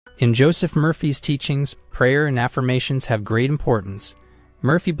In Joseph Murphy's teachings, prayer and affirmations have great importance.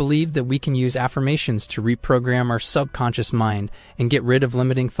 Murphy believed that we can use affirmations to reprogram our subconscious mind and get rid of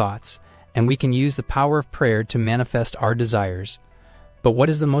limiting thoughts, and we can use the power of prayer to manifest our desires. But what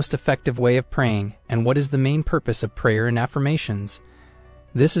is the most effective way of praying, and what is the main purpose of prayer and affirmations?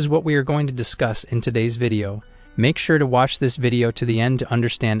 This is what we are going to discuss in today's video. Make sure to watch this video to the end to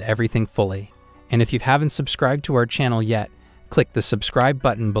understand everything fully. And if you haven't subscribed to our channel yet, click the subscribe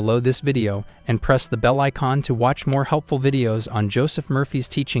button below this video and press the bell icon to watch more helpful videos on Joseph Murphy's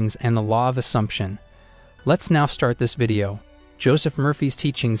teachings and the law of assumption. Let's now start this video. Joseph Murphy's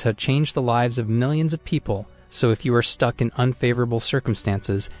teachings have changed the lives of millions of people, so if you are stuck in unfavorable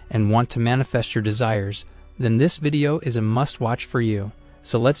circumstances and want to manifest your desires, then this video is a must-watch for you.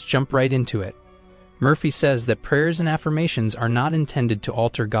 So let's jump right into it. Murphy says that prayers and affirmations are not intended to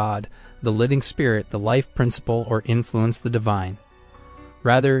alter God, the living spirit, the life principle, or influence the divine.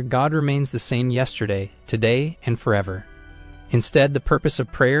 Rather, God remains the same yesterday, today, and forever. Instead, the purpose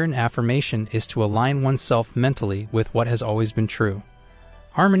of prayer and affirmation is to align oneself mentally with what has always been true.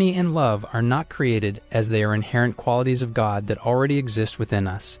 Harmony and love are not created, as they are inherent qualities of God that already exist within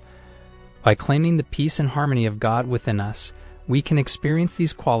us. By claiming the peace and harmony of God within us, we can experience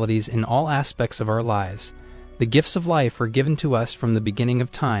these qualities in all aspects of our lives. The gifts of life were given to us from the beginning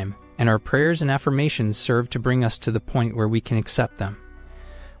of time, and our prayers and affirmations serve to bring us to the point where we can accept them.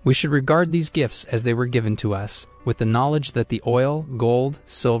 We should regard these gifts as they were given to us, with the knowledge that the oil, gold,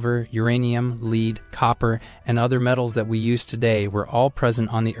 silver, uranium, lead, copper, and other metals that we use today were all present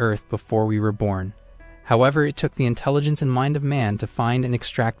on the earth before we were born. However, it took the intelligence and mind of man to find and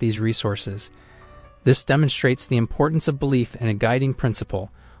extract these resources. This demonstrates the importance of belief in a guiding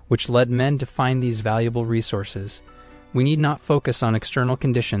principle, which led men to find these valuable resources. We need not focus on external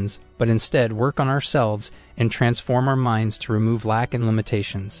conditions, but instead work on ourselves and transform our minds to remove lack and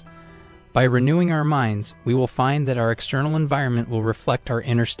limitations. By renewing our minds, we will find that our external environment will reflect our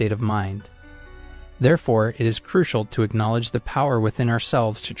inner state of mind. Therefore, it is crucial to acknowledge the power within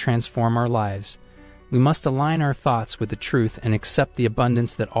ourselves to transform our lives. We must align our thoughts with the truth and accept the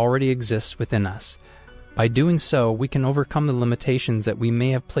abundance that already exists within us. By doing so, we can overcome the limitations that we may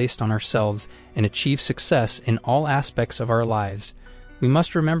have placed on ourselves and achieve success in all aspects of our lives. We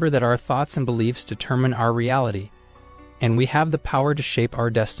must remember that our thoughts and beliefs determine our reality, and we have the power to shape our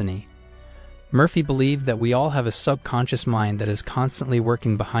destiny. Murphy believed that we all have a subconscious mind that is constantly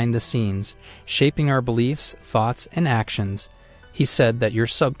working behind the scenes, shaping our beliefs, thoughts, and actions. He said that your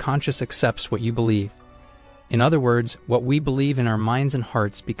subconscious accepts what you believe. In other words, what we believe in our minds and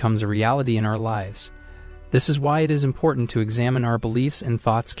hearts becomes a reality in our lives. This is why it is important to examine our beliefs and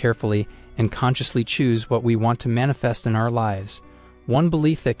thoughts carefully and consciously choose what we want to manifest in our lives. One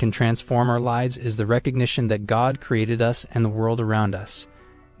belief that can transform our lives is the recognition that God created us and the world around us.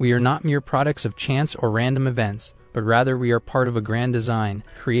 We are not mere products of chance or random events, but rather we are part of a grand design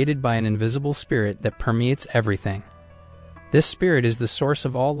created by an invisible spirit that permeates everything. This spirit is the source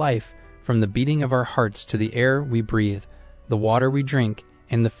of all life, from the beating of our hearts to the air we breathe, the water we drink,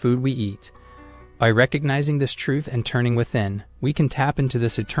 and the food we eat. By recognizing this truth and turning within, we can tap into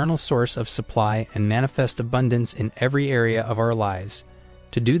this eternal source of supply and manifest abundance in every area of our lives.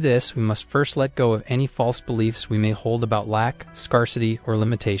 To do this, we must first let go of any false beliefs we may hold about lack, scarcity, or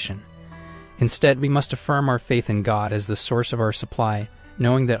limitation. Instead, we must affirm our faith in God as the source of our supply,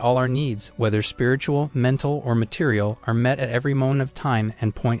 knowing that all our needs, whether spiritual, mental, or material, are met at every moment of time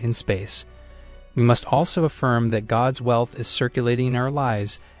and point in space. We must also affirm that God's wealth is circulating in our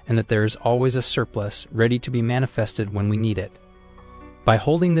lives and that there is always a surplus ready to be manifested when we need it. By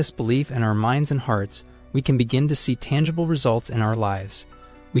holding this belief in our minds and hearts, we can begin to see tangible results in our lives.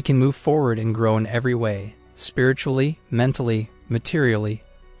 We can move forward and grow in every way, spiritually, mentally, materially,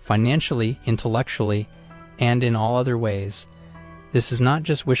 financially, intellectually, and in all other ways. This is not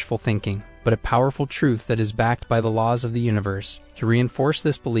just wishful thinking, but a powerful truth that is backed by the laws of the universe. To reinforce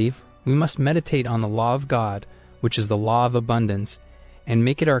this belief, we must meditate on the law of God, which is the law of abundance, and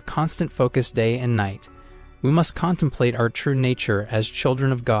make it our constant focus day and night. We must contemplate our true nature as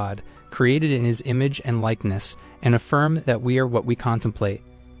children of God, created in His image and likeness, and affirm that we are what we contemplate.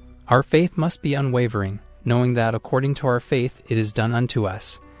 Our faith must be unwavering, knowing that according to our faith it is done unto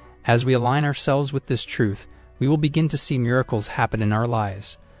us. As we align ourselves with this truth, we will begin to see miracles happen in our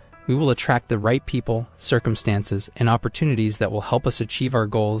lives. We will attract the right people, circumstances, and opportunities that will help us achieve our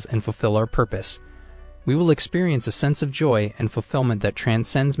goals and fulfill our purpose. We will experience a sense of joy and fulfillment that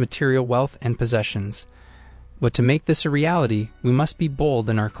transcends material wealth and possessions. But to make this a reality, we must be bold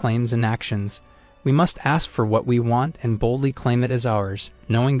in our claims and actions. We must ask for what we want and boldly claim it as ours,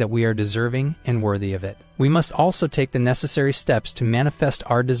 knowing that we are deserving and worthy of it. We must also take the necessary steps to manifest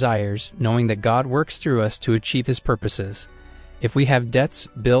our desires, knowing that God works through us to achieve His purposes. If we have debts,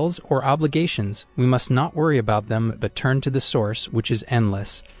 bills, or obligations, we must not worry about them but turn to the source, which is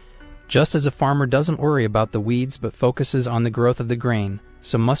endless. Just as a farmer doesn't worry about the weeds but focuses on the growth of the grain,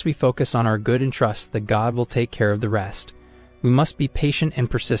 so must we focus on our good and trust that God will take care of the rest. We must be patient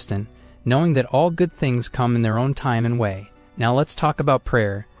and persistent, knowing that all good things come in their own time and way. Now let's talk about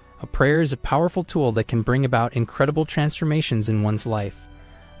prayer. A prayer is a powerful tool that can bring about incredible transformations in one's life.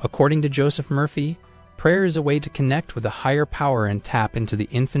 According to Joseph Murphy, prayer is a way to connect with a higher power and tap into the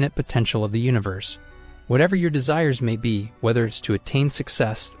infinite potential of the universe. Whatever your desires may be, whether it's to attain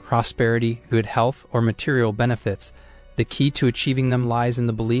success, prosperity, good health, or material benefits, the key to achieving them lies in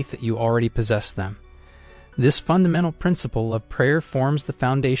the belief that you already possess them. This fundamental principle of prayer forms the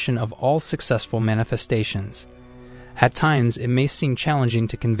foundation of all successful manifestations. At times, it may seem challenging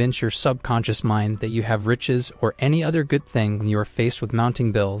to convince your subconscious mind that you have riches or any other good thing when you are faced with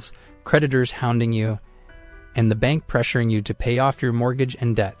mounting bills, creditors hounding you, and the bank pressuring you to pay off your mortgage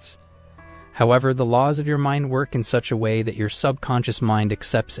and debts. However, the laws of your mind work in such a way that your subconscious mind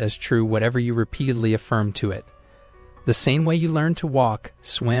accepts as true whatever you repeatedly affirm to it. The same way you learn to walk,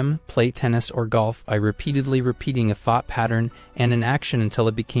 swim, play tennis, or golf by repeatedly repeating a thought pattern and an action until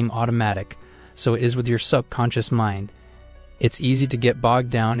it became automatic, so it is with your subconscious mind. It's easy to get bogged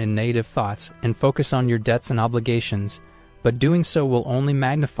down in negative thoughts and focus on your debts and obligations, but doing so will only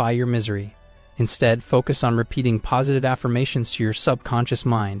magnify your misery. Instead, focus on repeating positive affirmations to your subconscious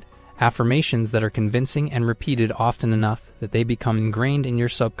mind, affirmations that are convincing and repeated often enough that they become ingrained in your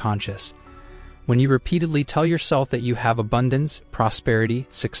subconscious. When you repeatedly tell yourself that you have abundance, prosperity,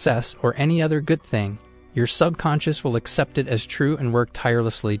 success, or any other good thing, your subconscious will accept it as true and work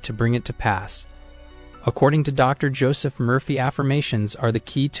tirelessly to bring it to pass. According to Dr. Joseph Murphy, affirmations are the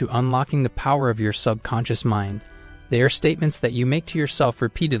key to unlocking the power of your subconscious mind. They are statements that you make to yourself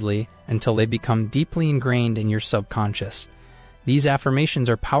repeatedly until they become deeply ingrained in your subconscious. These affirmations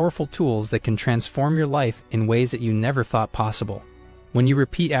are powerful tools that can transform your life in ways that you never thought possible. When you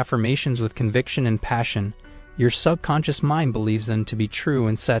repeat affirmations with conviction and passion, your subconscious mind believes them to be true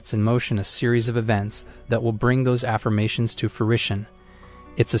and sets in motion a series of events that will bring those affirmations to fruition.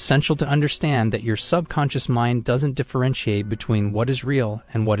 It's essential to understand that your subconscious mind doesn't differentiate between what is real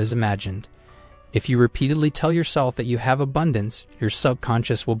and what is imagined. If you repeatedly tell yourself that you have abundance, your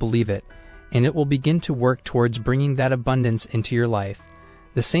subconscious will believe it, and it will begin to work towards bringing that abundance into your life.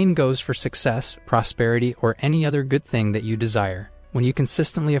 The same goes for success, prosperity, or any other good thing that you desire. When you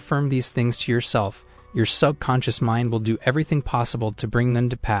consistently affirm these things to yourself, your subconscious mind will do everything possible to bring them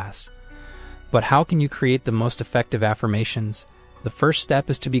to pass. But how can you create the most effective affirmations? The first step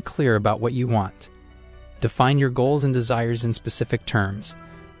is to be clear about what you want. Define your goals and desires in specific terms.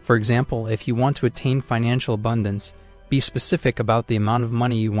 For example, if you want to attain financial abundance, be specific about the amount of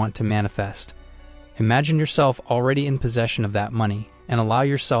money you want to manifest. Imagine yourself already in possession of that money, and allow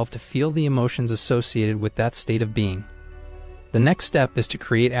yourself to feel the emotions associated with that state of being. The next step is to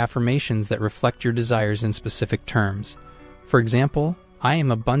create affirmations that reflect your desires in specific terms. For example, I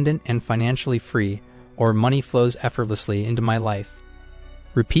am abundant and financially free, or money flows effortlessly into my life.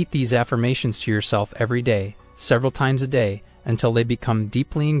 Repeat these affirmations to yourself every day, several times a day, until they become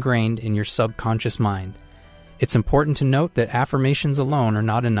deeply ingrained in your subconscious mind. It's important to note that affirmations alone are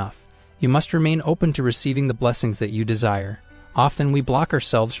not enough. You must remain open to receiving the blessings that you desire. Often we block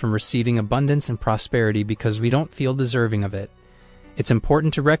ourselves from receiving abundance and prosperity because we don't feel deserving of it. It's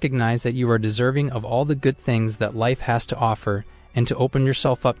important to recognize that you are deserving of all the good things that life has to offer and to open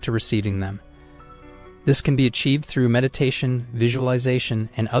yourself up to receiving them. This can be achieved through meditation, visualization,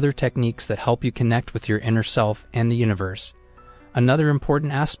 and other techniques that help you connect with your inner self and the universe. Another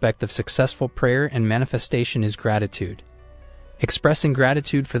important aspect of successful prayer and manifestation is gratitude. Expressing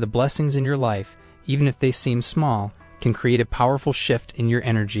gratitude for the blessings in your life, even if they seem small, can create a powerful shift in your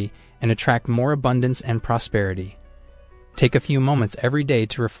energy and attract more abundance and prosperity. Take a few moments every day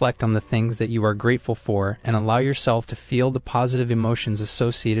to reflect on the things that you are grateful for and allow yourself to feel the positive emotions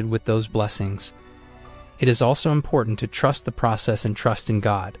associated with those blessings. It is also important to trust the process and trust in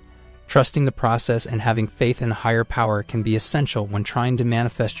God. Trusting the process and having faith in a higher power can be essential when trying to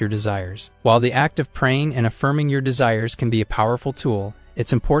manifest your desires. While the act of praying and affirming your desires can be a powerful tool,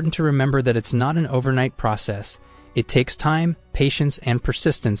 it's important to remember that it's not an overnight process. It takes time, patience, and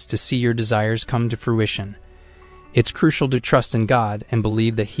persistence to see your desires come to fruition. It's crucial to trust in God and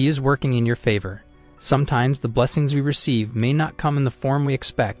believe that He is working in your favor. Sometimes the blessings we receive may not come in the form we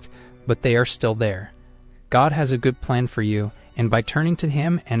expect, but they are still there. God has a good plan for you, and by turning to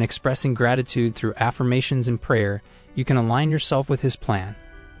Him and expressing gratitude through affirmations and prayer, you can align yourself with His plan.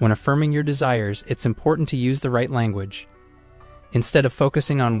 When affirming your desires, it's important to use the right language. Instead of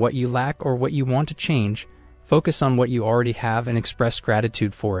focusing on what you lack or what you want to change, focus on what you already have and express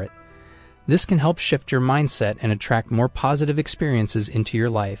gratitude for it. This can help shift your mindset and attract more positive experiences into your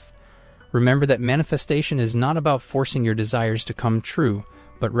life. Remember that manifestation is not about forcing your desires to come true,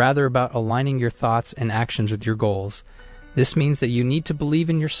 but rather about aligning your thoughts and actions with your goals. This means that you need to believe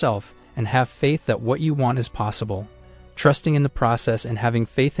in yourself and have faith that what you want is possible. Trusting in the process and having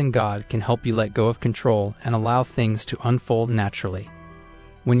faith in God can help you let go of control and allow things to unfold naturally.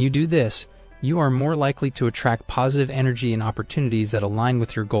 When you do this, you are more likely to attract positive energy and opportunities that align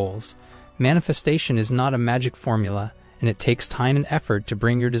with your goals. Manifestation is not a magic formula, and it takes time and effort to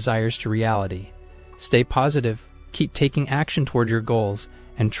bring your desires to reality. Stay positive, keep taking action toward your goals,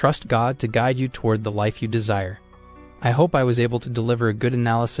 and trust God to guide you toward the life you desire. I hope I was able to deliver a good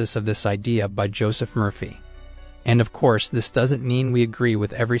analysis of this idea by Joseph Murphy. And of course, this doesn't mean we agree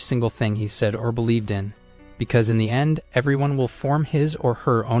with every single thing he said or believed in, because in the end, everyone will form his or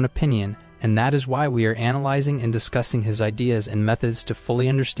her own opinion, and that is why we are analyzing and discussing his ideas and methods to fully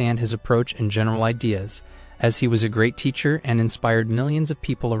understand his approach and general ideas, as he was a great teacher and inspired millions of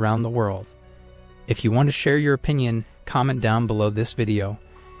people around the world. If you want to share your opinion, comment down below this video.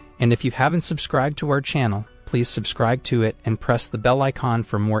 And if you haven't subscribed to our channel, please subscribe to it and press the bell icon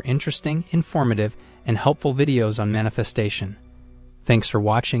for more interesting, informative, and helpful videos on manifestation. Thanks for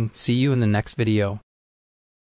watching. See you in the next video.